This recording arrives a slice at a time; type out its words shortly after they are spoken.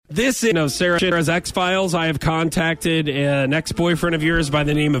This is Sarah's X-Files. I have contacted an ex-boyfriend of yours by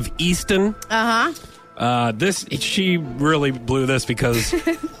the name of Easton. She really blew this because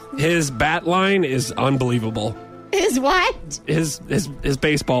his bat line is unbelievable. His what? His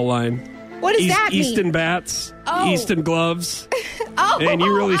baseball line. What does that mean? Easton bats, Easton gloves. Oh, and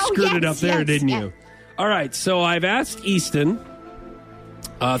you really screwed it up there, yes, didn't yes. you? All right, so I've asked Easton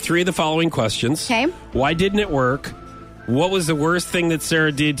 3 of the following questions. Okay. Why didn't it work? What was the worst thing that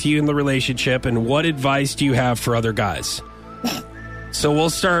Sarah did to you in the relationship? And what advice do you have for other guys? So we'll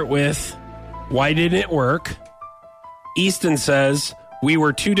start with, why didn't it work? Easton says, we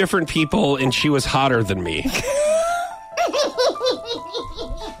were 2 different people and she was hotter than me.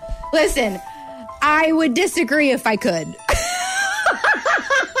 Listen, I would disagree if I could.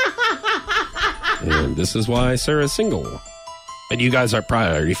 And this is why Sarah's single. And you guys are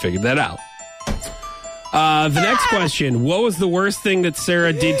probably already figured that out. The next question. What was the worst thing that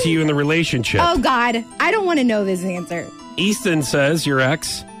Sarah did to you in the relationship? Oh, God. I don't want to know this answer. Easton says, your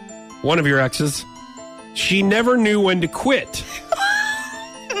ex, one of your exes, she never knew when to quit.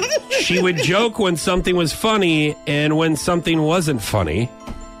 She would joke when something was funny, and when something wasn't funny,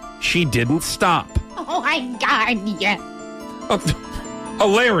 she didn't stop. Oh, my God, yeah.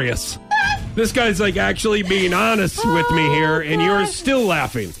 Hilarious. This guy's like actually being honest with me here, and you're still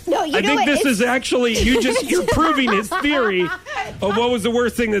laughing. No, you I know think what? this is actually, you're proving his theory of what was the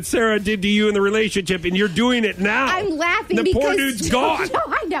worst thing that Sarah did to you in the relationship, and you're doing it now. I'm laughing the because... poor dude's gone. No,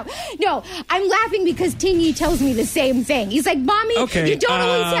 I know. No, I'm laughing because Tingy tells me the same thing. He's like, Mommy, you don't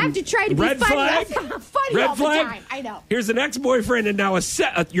always have to try to be red funny. Flag? Funny red all flag? the time. I know. Here's an ex-boyfriend, and now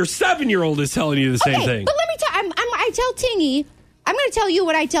your 7-year-old is telling you the same thing. But let me tell I tell Tingy... I'm going to tell you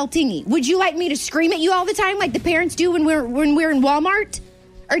what I tell Tingy. Would you like me to scream at you all the time like the parents do when we're in Walmart?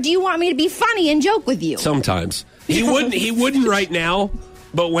 Or do you want me to be funny and joke with you? Sometimes. He wouldn't right now,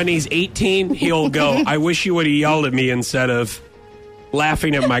 but when he's 18, he'll go, I wish you would have yelled at me instead of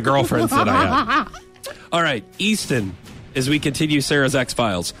laughing at my girlfriends that I have. All right, Easton, as we continue Sarah's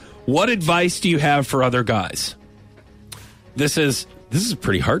X-Files, what advice do you have for other guys? This is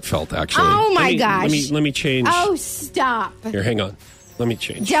pretty heartfelt, actually. Oh, my gosh. Let me change. Oh, stop. Here, hang on. Let me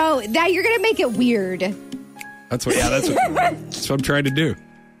change. No, now you're going to make it weird. That's what I'm trying to do.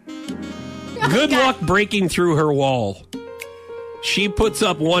 Good luck breaking through her wall. She puts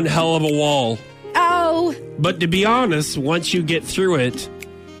up one hell of a wall. Oh. But to be honest, once you get through it,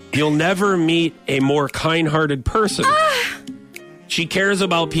 you'll never meet a more kind-hearted person. She cares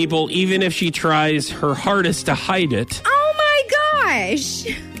about people even if she tries her hardest to hide it. Oh, my gosh.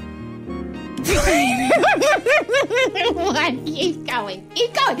 What? Keep going.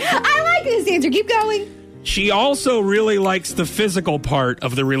 I like this answer. Keep going. She also really likes the physical part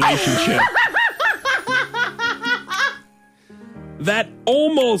of the relationship. That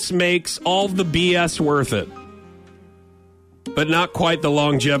almost makes all the BS worth it. But not quite the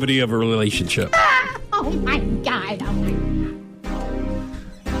longevity of a relationship. Oh, my God. Oh, my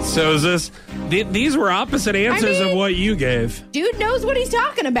God. So is this... These were opposite answers of what you gave. Dude knows what he's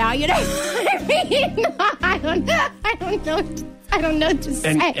talking about, you know what I mean? I don't know what to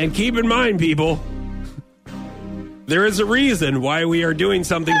say. And keep in mind, people, there is a reason why we are doing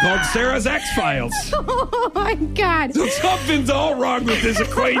something called Sarah's X-Files. Oh, my God. So something's all wrong with this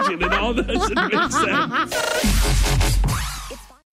equation, and all doesn't make sense.